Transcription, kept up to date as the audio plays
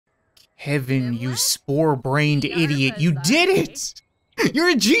Kevin, you spore-brained idiot, you did it! You're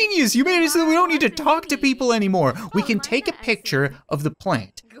a genius! You made it so that we don't need to talk to people anymore. We can take a picture of the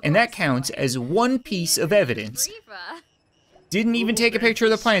plant, and that counts as one piece of evidence. Didn't even take a picture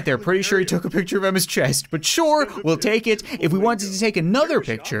of the plant there. Pretty sure he took a picture of Emma's chest, but sure, we'll take it. If we wanted to take another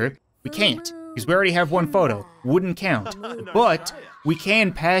picture, we can't, because we already have one photo. Wouldn't count. But we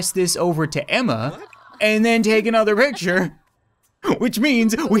can pass this over to Emma, and then take another picture, which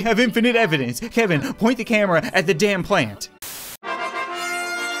means we have infinite evidence. Kevin, point the camera at the damn plant.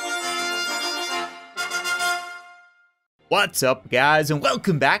 What's up, guys, and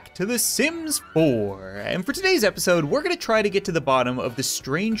welcome back to The Sims 4. And for today's episode, we're gonna try to get to the bottom of the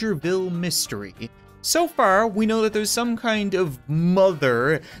Strangerville mystery. So far, we know that there's some kind of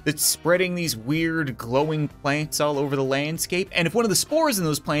mother that's spreading these weird glowing plants all over the landscape, and if one of the spores in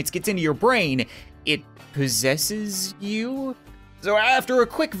those plants gets into your brain, it possesses you? So after a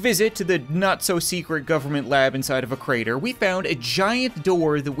quick visit to the not-so-secret government lab inside of a crater, we found a giant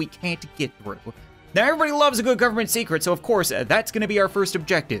door that we can't get through. Now, everybody loves a good government secret, so of course, that's gonna be our first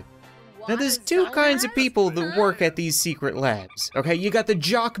objective. Now, there's two kinds of people that work at these secret labs, okay? You got the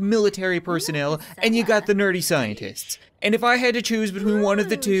jock military personnel, and you got the nerdy scientists. And if I had to choose between one of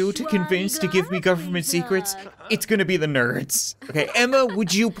the two to convince to give me government secrets, it's gonna be the nerds. Okay, Emma,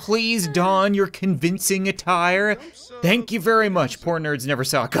 would you please don your convincing attire? Thank you very much, poor nerds never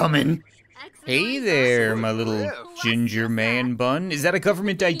saw it coming. Hey there, my little ginger man bun. Is that a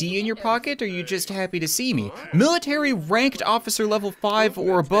government ID in your pocket, or are you just happy to see me? Military ranked officer level 5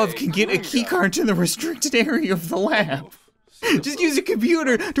 or above can get a keycard to the restricted area of the lab. Just use a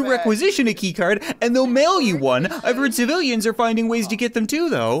computer to requisition a keycard, and they'll mail you one. I've heard civilians are finding ways to get them too,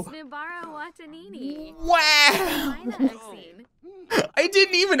 though. Wow! I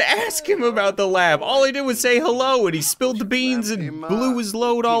didn't even ask him about the lab. All I did was say hello, and he spilled the beans and blew his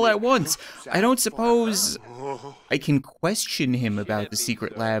load all at once. I don't suppose I can question him about the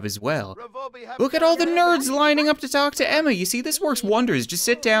secret lab as well. Look at all the nerds lining up to talk to Emma. You see, this works wonders. Just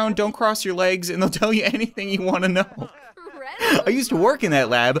sit down, don't cross your legs, and they'll tell you anything you want to know. I used to work in that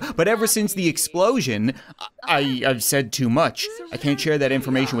lab, but ever since the explosion, I've said too much. I can't share that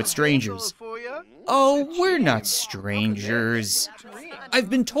information with strangers. Oh, we're not strangers. I've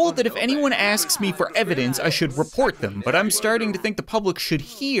been told that if anyone asks me for evidence, I should report them, but I'm starting to think the public should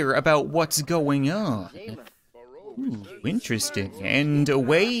hear about what's going on. Ooh, interesting. And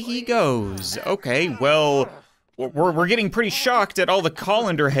away he goes. Okay, well, we're getting pretty shocked at all the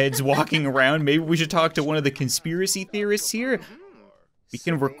colander heads walking around. Maybe we should talk to one of the conspiracy theorists here. We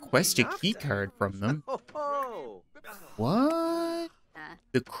can request a keycard from them. What?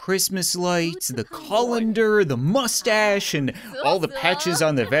 The Christmas lights, the colander, the mustache, and all the patches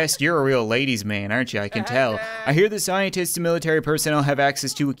on the vest. You're a real ladies' man, aren't you? I can tell. I hear the scientists and military personnel have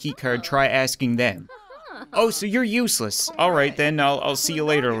access to a keycard. Try asking them. Oh, so you're useless. All right, then. I'll see you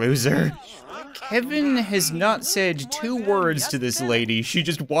later, loser. Kevin has not said 2 words to this lady. She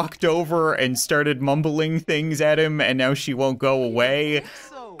just walked over and started mumbling things at him, and now she won't go away.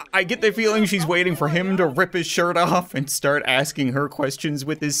 I get the feeling she's waiting for him to rip his shirt off and start asking her questions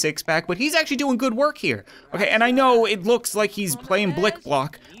with his six-pack, but he's actually doing good work here. Okay, and I know it looks like he's playing Blick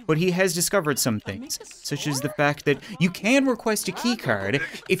Block, but he has discovered some things, such as the fact that you can request a keycard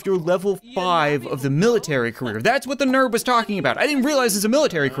if you're level 5 of the military career. That's what the nerd was talking about. I didn't realize it's a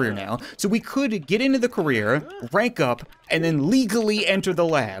military career now, so we could get into the career, rank up, and then legally enter the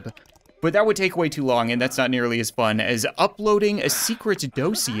lab. But that would take way too long, and that's not nearly as fun as uploading a secret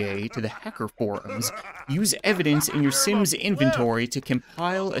dossier to the hacker forums. Use evidence in your Sims inventory to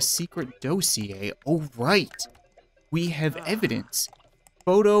compile a secret dossier. Oh, right. We have evidence.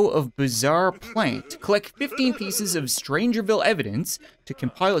 Photo of bizarre plant. Collect 15 pieces of Strangerville evidence to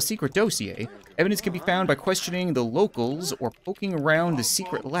compile a secret dossier. Evidence can be found by questioning the locals or poking around the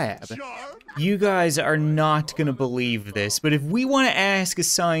secret lab. You guys are not gonna believe this, but if we want to ask a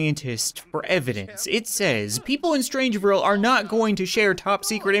scientist for evidence, it says people in Strangerville are not going to share top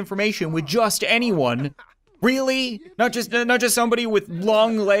secret information with just anyone. Really? Not just somebody with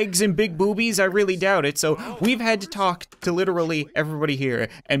long legs and big boobies? I really doubt it. So we've had to talk to literally everybody here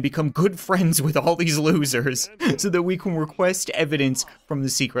and become good friends with all these losers so that we can request evidence from the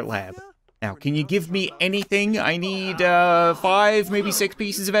secret lab. Now, can you give me anything? I need 5, maybe 6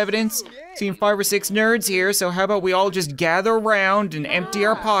 pieces of evidence. Seeing 5 or 6 nerds here, so how about we all just gather around and empty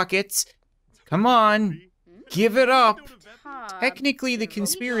our pockets? Come on, give it up. technically the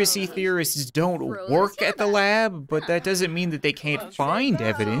conspiracy theorists don't work at the lab, but that doesn't mean that they can't find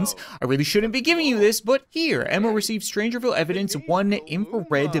evidence. I really shouldn't be giving you this, but here, Emma received Strangerville evidence 1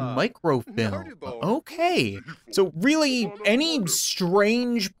 infrared microfilm. Okay, so really, any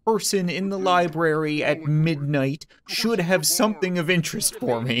strange person in the library at midnight should have something of interest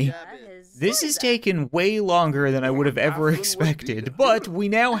for me. This has taken way longer than I would have ever expected, but we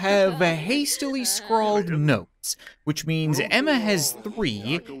now have hastily scrawled notes, which means Emma has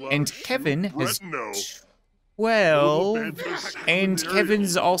 3, and Kevin has 12, and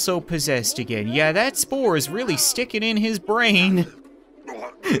Kevin's also possessed again. Yeah, that spore is really sticking in his brain.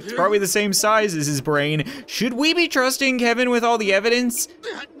 It's probably the same size as his brain. Should we be trusting Kevin with all the evidence?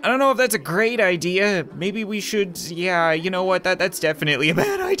 I don't know if that's a great idea. Maybe we should, yeah, you know what, that's definitely a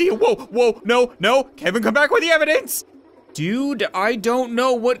bad idea. Whoa, no, Kevin, come back with the evidence! Dude, I don't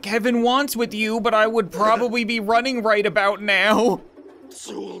know what Kevin wants with you, but I would probably be running right about now.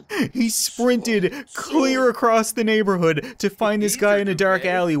 He sprinted clear across the neighborhood to find this guy in a dark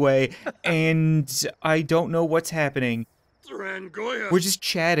alleyway, and I don't know what's happening. We're just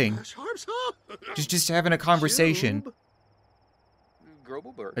chatting. Just having a conversation.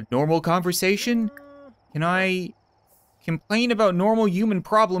 A normal conversation? Can I complain about normal human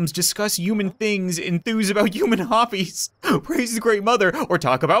problems, discuss human things, enthuse about human hobbies, praise the great mother, or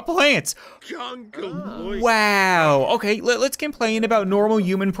talk about plants? Wow. Okay, let's complain about normal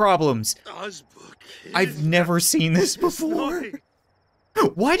human problems. I've never seen this before.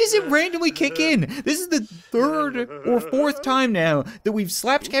 Why does it randomly kick in? This is the 3rd or 4th time now that we've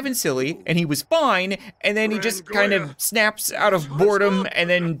slapped Kevin silly, and he was fine, and then he just kind of snaps out of boredom and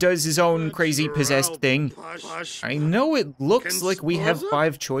then does his own crazy possessed thing. I know it looks like we have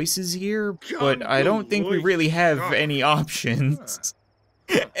 5 choices here, but I don't think we really have any options.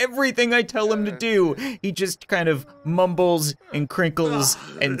 Everything I tell him to do, he just kind of mumbles and crinkles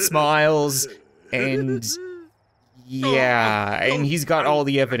and smiles and... yeah, and he's got all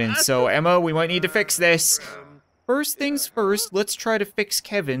the evidence, so Emma, we might need to fix this. First things first, let's try to fix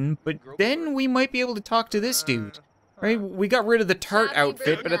Kevin, but then we might be able to talk to this dude. Right? We got rid of the tart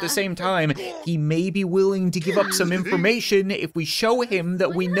outfit, but at the same time, he may be willing to give up some information if we show him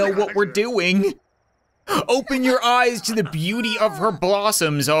that we know what we're doing. Open your eyes to the beauty of her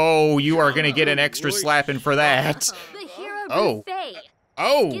blossoms. Oh, you are gonna get an extra slapping for that. Oh.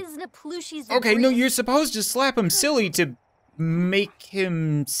 Oh, okay, no, you're supposed to slap him silly to make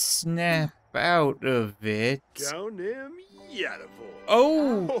him snap out of it.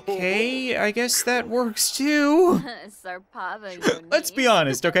 Okay, I guess that works too. Let's be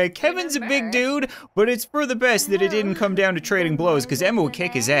honest, okay? Kevin's a big dude, but it's for the best that it didn't come down to trading blows, because Emma would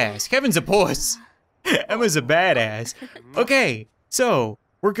kick his ass. Kevin's a puss. Emma's a badass. Okay, so...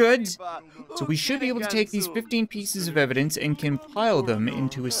 we're good. So we should be able to take these 15 pieces of evidence and compile them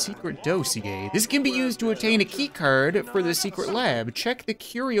into a secret dossier. This can be used to obtain a key card for the secret lab. Check the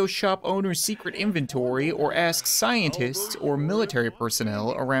curio shop owner's secret inventory or ask scientists or military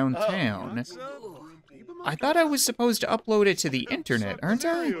personnel around town. I thought I was supposed to upload it to the internet, aren't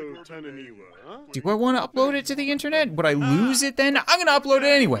I? Do I want to upload it to the internet? Would I lose it then? I'm gonna upload it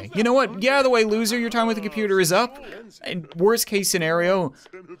anyway. You know what? Get out of the way, loser. Your time with the computer is up. And worst case scenario,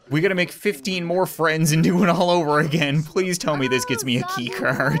 we gotta make 15 more friends and do it all over again. Please tell me this gets me a key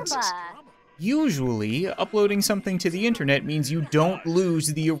card. Usually, uploading something to the internet means you don't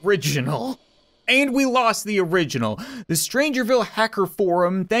lose the original. And we lost the original. The Strangerville Hacker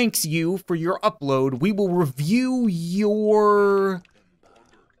Forum thanks you for your upload. We will review your...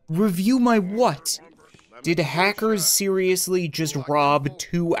 review my what? Did hackers seriously just rob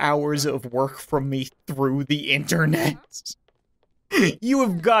 2 hours of work from me through the internet? You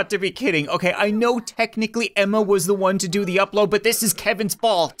have got to be kidding. Okay, I know technically Emma was the one to do the upload, but this is Kevin's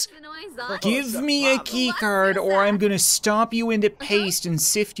fault. Give me a key card or I'm gonna stomp you into paste and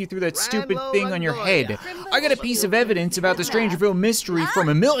sift you through that stupid thing on your head. I got a piece of evidence about the Strangerville mystery from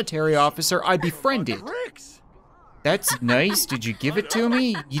a military officer I befriended. That's nice. Did you give it to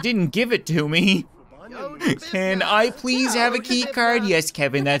me? You didn't give it to me. Can I please have a key card? Yes,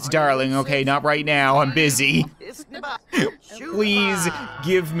 Kevin, that's darling. Okay, not right now. I'm busy. Please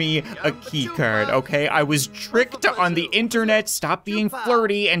give me a key card, okay? I was tricked on the internet. Stop being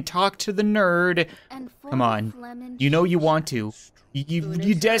flirty and talk to the nerd. Come on. You know you want to.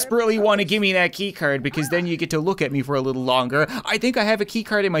 You desperately want to give me that key card because then you get to look at me for a little longer. I think I have a key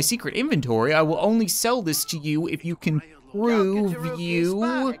card in my secret inventory. I will only sell this to you if you can prove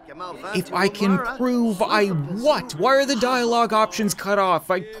you. If I can prove I what? Why are the dialogue options cut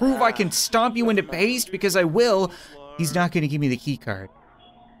off? I prove I can stomp you into paste because I will. He's not going to give me the key card.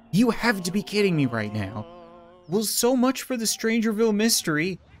 You have to be kidding me right now. Well, so much for the Strangerville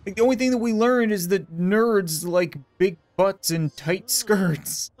mystery. Like, the only thing that we learned is that nerds like big butts and tight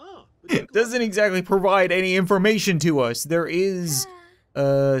skirts. It doesn't exactly provide any information to us. There is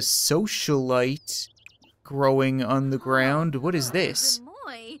a socialite growing on the ground. What is this?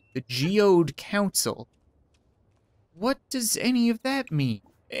 The Geode Council. What does any of that mean?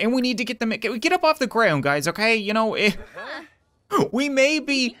 And we need to get them. Get up off the ground, guys, okay? You know, we may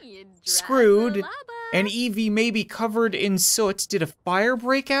be screwed, and Evie may be covered in soot. Did a fire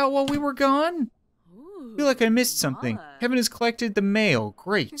break out while we were gone? I feel like I missed something. Kevin has collected the mail.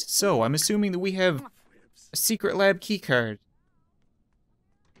 Great. So, I'm assuming that we have a secret lab keycard.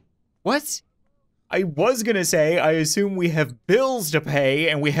 What? I was gonna say, I assume we have bills to pay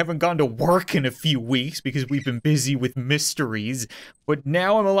and we haven't gone to work in a few weeks because we've been busy with mysteries. But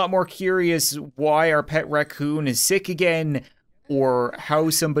now I'm a lot more curious why our pet raccoon is sick again, or how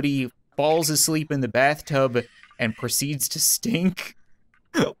somebody falls asleep in the bathtub and proceeds to stink.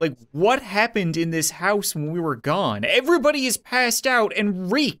 Like, what happened in this house when we were gone? Everybody is passed out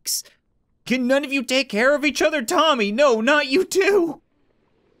and reeks. Can none of you take care of each other? Tommy, no, not you too.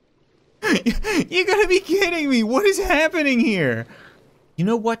 You gotta be kidding me. What is happening here? You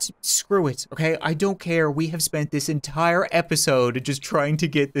know what? Screw it, okay? I don't care. We have spent this entire episode just trying to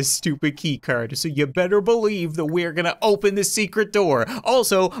get this stupid key card, so you better believe that we're gonna open the secret door.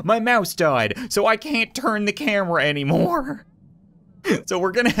 Also, my mouse died, so I can't turn the camera anymore. So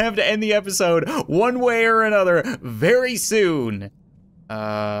we're gonna have to end the episode one way or another very soon.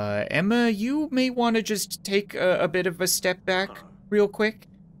 Emma, you may want to just take a bit of a step back real quick.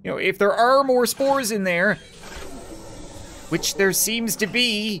 You know, if there are more spores in there, which there seems to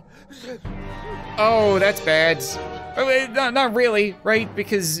be. Oh, that's bad. Not really, right?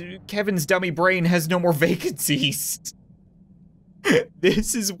 Because Kevin's dummy brain has no more vacancies.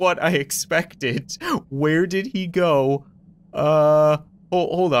 This is what I expected. Where did he go?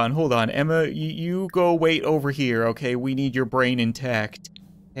 Hold on. Emma, you go wait over here, okay? We need your brain intact.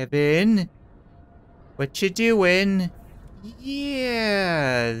 Kevin? What you doing?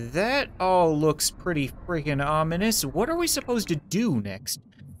 Yeah, that all looks pretty freaking ominous. What are we supposed to do next?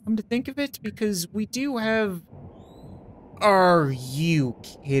 Come to think of it, because we do have... Are you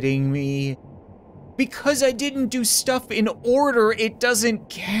kidding me? Because I didn't do stuff in order, it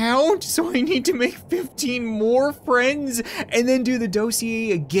doesn't count? So I need to make 15 more friends and then do the dossier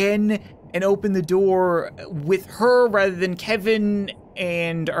again and open the door with her rather than Kevin.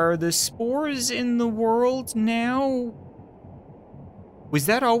 And are the spores in the world now? Was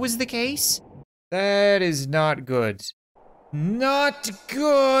that always the case? That is not good. Not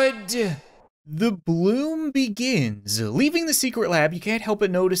good! The bloom begins. Leaving the secret lab, you can't help but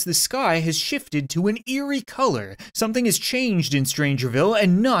notice the sky has shifted to an eerie color. Something has changed in Strangerville,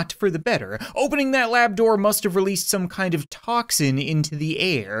 and not for the better. Opening that lab door must have released some kind of toxin into the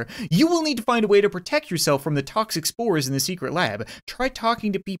air. You will need to find a way to protect yourself from the toxic spores in the secret lab. Try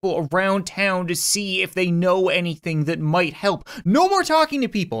talking to people around town to see if they know anything that might help. No more talking to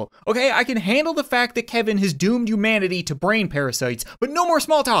people, okay? I can handle the fact that Kevin has doomed humanity to brain parasites, but no more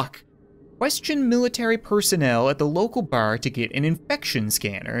small talk. Question military personnel at the local bar to get an infection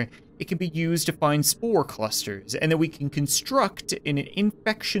scanner. It can be used to find spore clusters, and then we can construct an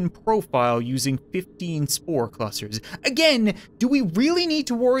infection profile using 15 spore clusters. Again, do we really need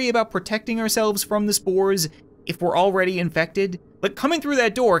to worry about protecting ourselves from the spores if we're already infected? Like, coming through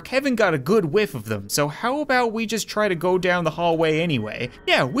that door, Kevin got a good whiff of them, so how about we just try to go down the hallway anyway?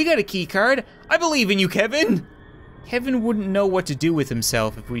 Yeah, we got a key card. I believe in you, Kevin. Kevin wouldn't know what to do with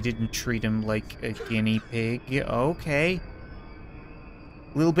himself if we didn't treat him like a guinea pig. Okay.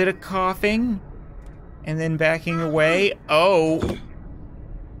 A little bit of coughing, and then backing away. Oh.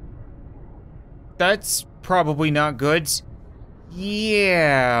 That's probably not good.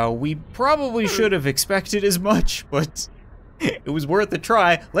 Yeah, we probably should have expected as much, but it was worth a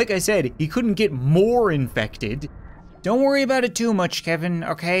try. Like I said, he couldn't get more infected. Don't worry about it too much, Kevin,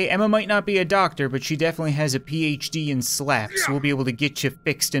 okay? Emma might not be a doctor, but she definitely has a PhD in slaps. We'll be able to get you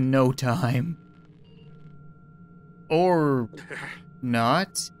fixed in no time. Or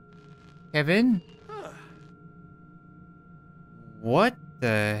not. Kevin? What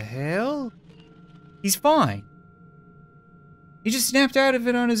the hell? He's fine. He just snapped out of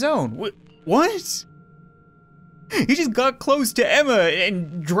it on his own. What? He just got close to Emma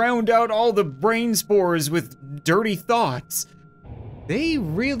and drowned out all the brain spores with dirty thoughts. They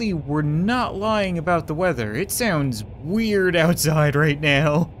really were not lying about the weather. It sounds weird outside right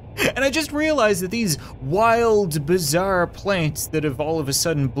now. And I just realized that these wild, bizarre plants that have all of a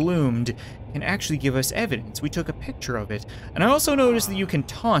sudden bloomed, can actually give us evidence. We took a picture of it. And I also noticed that you can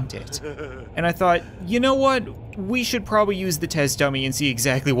taunt it. And I thought, you know what? We should probably use the test dummy and see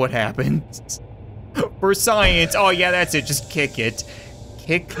exactly what happens. For science, oh yeah, that's it, just kick it.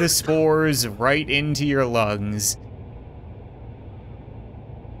 Kick the spores right into your lungs.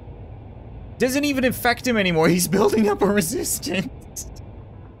 Doesn't even infect him anymore, he's building up a resistance.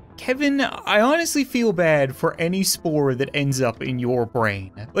 Kevin, I honestly feel bad for any spore that ends up in your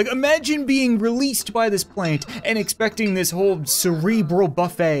brain. Like, imagine being released by this plant and expecting this whole cerebral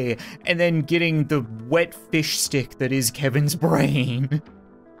buffet and then getting the wet fish stick that is Kevin's brain.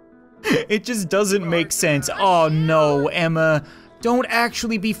 It just doesn't make sense. Oh no, Emma, don't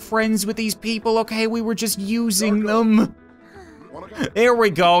actually be friends with these people, okay? We were just using them. There we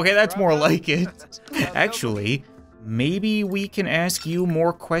go, okay, that's more like it. Actually, maybe we can ask you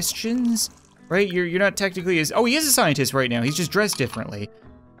more questions, right? You're not technically as, oh, he is a scientist right now. He's just dressed differently.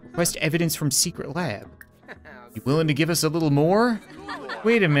 Request evidence from secret lab. You willing to give us a little more?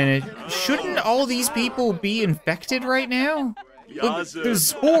 Wait a minute, shouldn't all these people be infected right now? Look, there's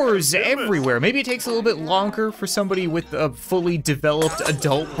spores everywhere. Maybe it takes a little bit longer for somebody with a fully developed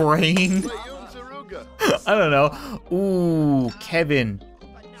adult brain. I don't know. Ooh, Kevin.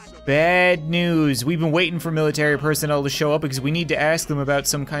 Bad news. We've been waiting for military personnel to show up because we need to ask them about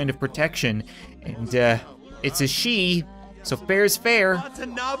some kind of protection. And, it's a she, so fair's fair.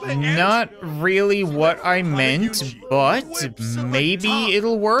 Not really what I meant, but maybe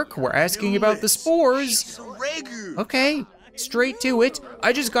it'll work. We're asking about the spores. Okay, straight to it.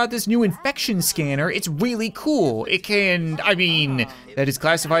 I just got this new infection scanner. It's really cool. It can, I mean, that is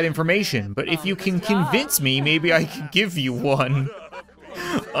classified information, but if you can convince me, maybe I can give you one.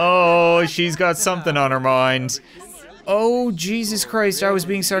 Oh, she's got something on her mind. Oh, Jesus Christ, I was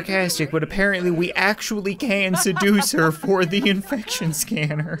being sarcastic, but apparently we actually can seduce her for the infection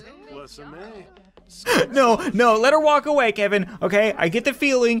scanner. No, let her walk away, Kevin, okay? I get the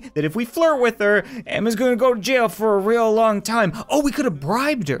feeling that if we flirt with her, Emma's gonna go to jail for a real long time. Oh, we could have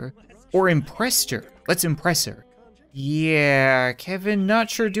bribed her or impressed her. Let's impress her. Yeah, Kevin, not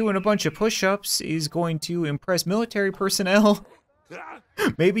sure doing a bunch of push-ups is going to impress military personnel.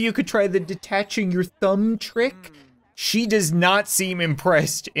 Maybe you could try the detaching your thumb trick? She does not seem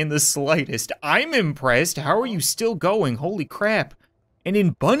impressed in the slightest. I'm impressed. How are you still going? Holy crap. And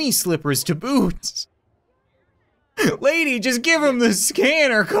in bunny slippers to boot. Lady, just give him the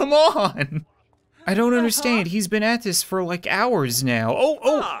scanner, come on. I don't understand. He's been at this for like hours now.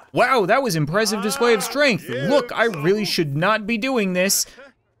 Oh, wow, that was impressive display of strength. Look, I really should not be doing this.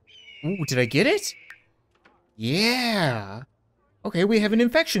 Ooh, did I get it? Yeah. Okay, we have an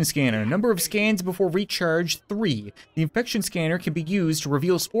infection scanner. Number of scans before recharge, 3. The infection scanner can be used to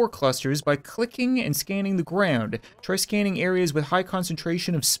reveal spore clusters by clicking and scanning the ground. Try scanning areas with high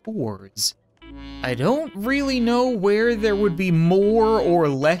concentration of spores. I don't really know where there would be more or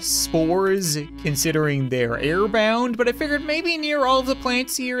less spores, considering they're airbound, but I figured maybe near all of the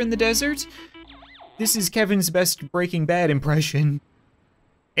plants here in the desert. This is Kevin's best Breaking Bad impression.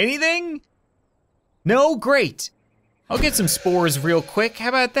 Anything? No? Great. I'll get some spores real quick. How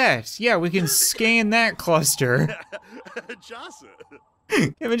about that? Yeah, we can scan that cluster.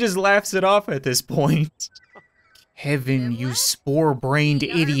 Kevin just laughs it off at this point. Kevin, you spore-brained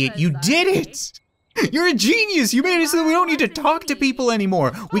idiot, you did it! You're a genius! You made it so that we don't need to talk to people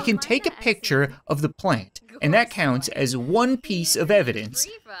anymore. We can take a picture of the plant, and that counts as one piece of evidence.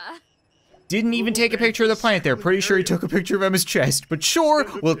 Didn't even take a picture of the plant there. Pretty sure he took a picture of Emma's chest, but sure,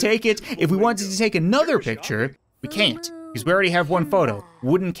 we'll take it. If we wanted to take another picture, we can't, because we already have one photo.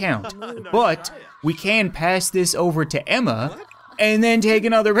 Wouldn't count. But we can pass this over to Emma and then take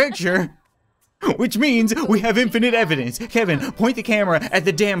another picture, which means we have infinite evidence. Kevin, point the camera at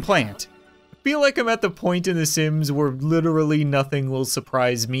the damn plant. I feel like I'm at the point in The Sims where literally nothing will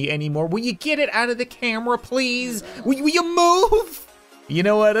surprise me anymore. Will you get it out of the camera, please? Will you move? You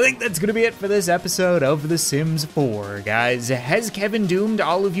know what, I think that's gonna be it for this episode of The Sims 4. Guys, has Kevin doomed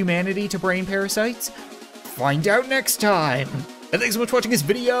all of humanity to brain parasites? Find out next time. And thanks so much for watching this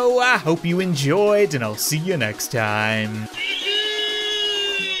video. I hope you enjoyed, and I'll see you next time.